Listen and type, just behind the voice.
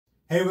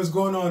Hey, what's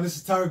going on? This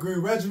is Tyler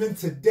Green Regimen.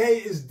 Today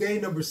is day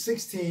number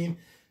 16.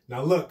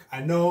 Now look, I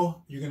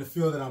know you're going to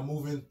feel that I'm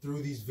moving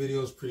through these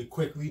videos pretty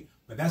quickly,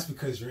 but that's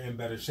because you're in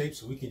better shape,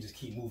 so we can just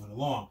keep moving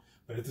along.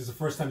 But if this is the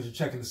first time you're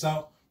checking this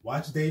out,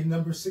 watch day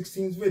number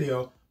 16's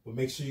video, but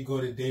make sure you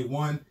go to day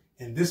 1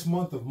 in this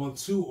month of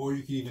month 2, or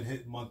you can even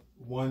hit month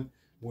 1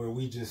 where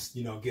we just,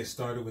 get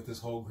started with this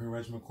whole Green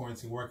Regimen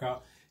quarantine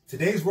workout.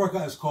 Today's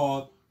workout is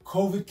called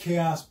COVID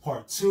Chaos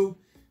Part 2.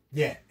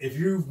 Yeah, if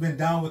you've been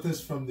down with us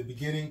from the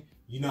beginning,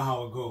 you know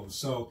how it goes.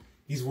 So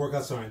these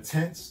workouts are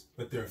intense,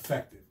 but they're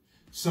effective.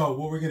 So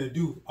what we're going to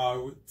do,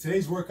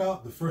 today's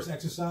workout, the first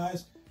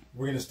exercise,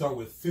 we're going to start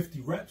with 50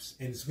 reps,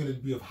 and it's going to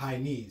be of high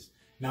knees.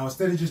 Now,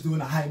 instead of just doing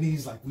the high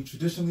knees like we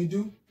traditionally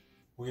do,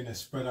 we're going to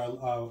spread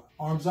our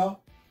arms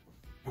out,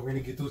 and we're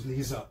going to get those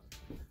knees up.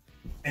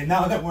 And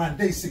now that we're on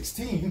day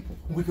 16,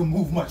 we can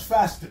move much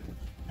faster.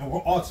 And we're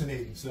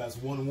alternating, so that's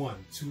 1, 1,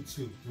 2,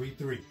 2, 3,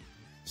 3.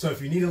 So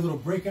if you need a little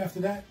break after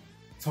that,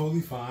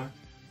 totally fine.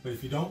 But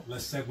if you don't,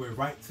 let's segue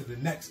right to the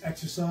next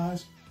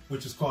exercise,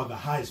 which is called the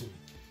Heisman.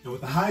 And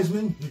with the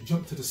Heisman, you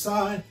jump to the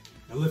side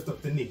and lift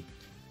up the knee.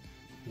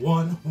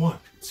 1, 1,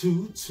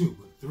 2, 2,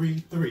 3,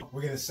 3.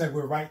 We're going to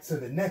segue right to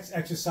the next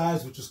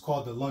exercise, which is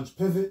called the lunge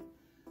pivot.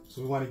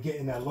 So we want to get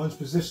in that lunge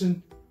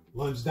position,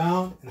 lunge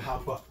down, and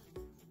hop up.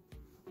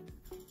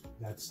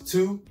 That's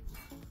 2,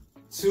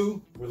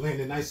 2. We're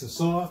landing nice and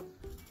soft.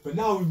 But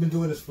now we've been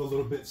doing this for a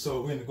little bit, so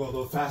we're going to go a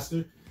little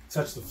faster.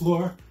 Touch the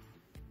floor.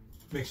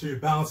 Make sure your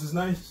balance is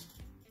nice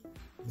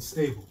and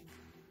stable.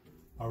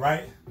 All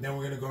right, then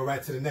we're gonna go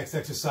right to the next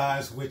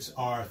exercise, which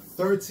are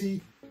 30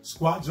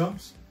 squat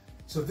jumps.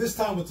 So this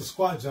time with the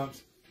squat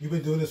jumps, you've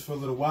been doing this for a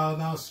little while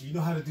now, so you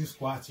know how to do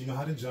squats, you know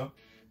how to jump.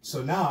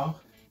 So now,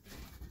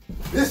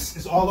 this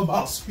is all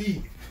about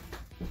speed.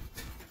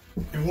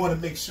 And we wanna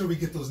make sure we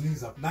get those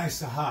knees up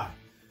nice and high.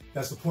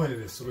 That's the point of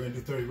this. So we're gonna do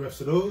 30 reps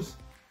of those.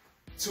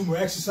 2 more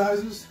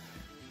exercises.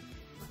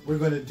 We're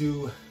gonna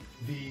do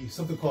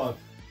something called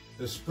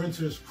the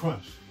sprinter's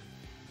crunch.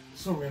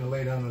 So we're gonna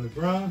lay down on the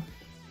ground,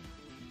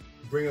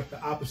 bring up the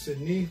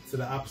opposite knee to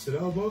the opposite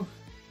elbow,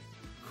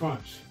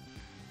 crunch.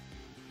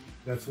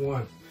 That's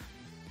 1,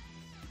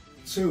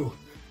 2,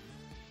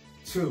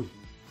 2.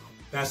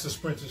 That's the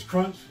sprinter's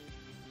crunch.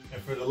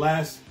 And for the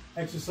last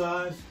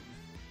exercise,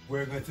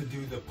 we're going to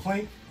do the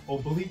plank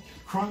oblique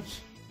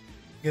crunch.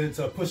 Get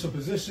into a push-up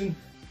position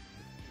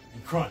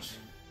and crunch.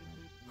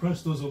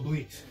 Crunch those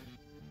obliques.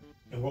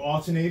 And we're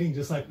alternating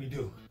just like we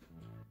do.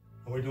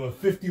 And we're doing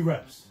 50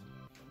 reps.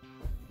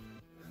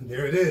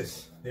 There it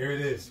is. There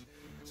it is.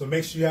 So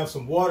make sure you have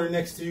some water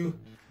next to you,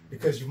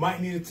 because you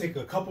might need to take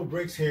a couple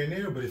breaks here and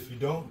there, but if you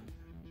don't,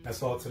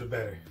 that's all to the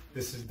better.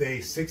 This is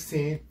day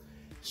 16.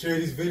 Share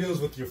these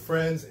videos with your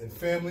friends and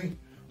family.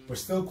 We're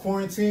still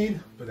quarantined,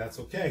 but that's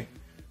okay,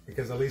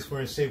 because at least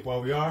we're in shape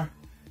while we are.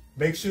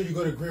 Make sure you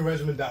go to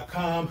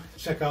greenregimen.com.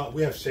 Check out,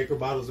 we have shaker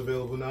bottles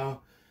available now.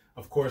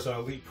 Of course,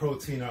 our elite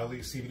protein, our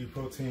elite CBD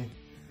protein.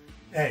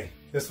 Hey,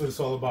 that's what it's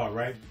all about,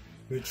 right?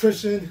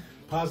 Nutrition,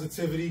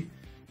 positivity,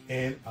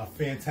 and a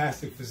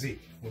fantastic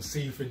physique. We'll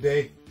see you for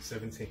day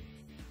 17.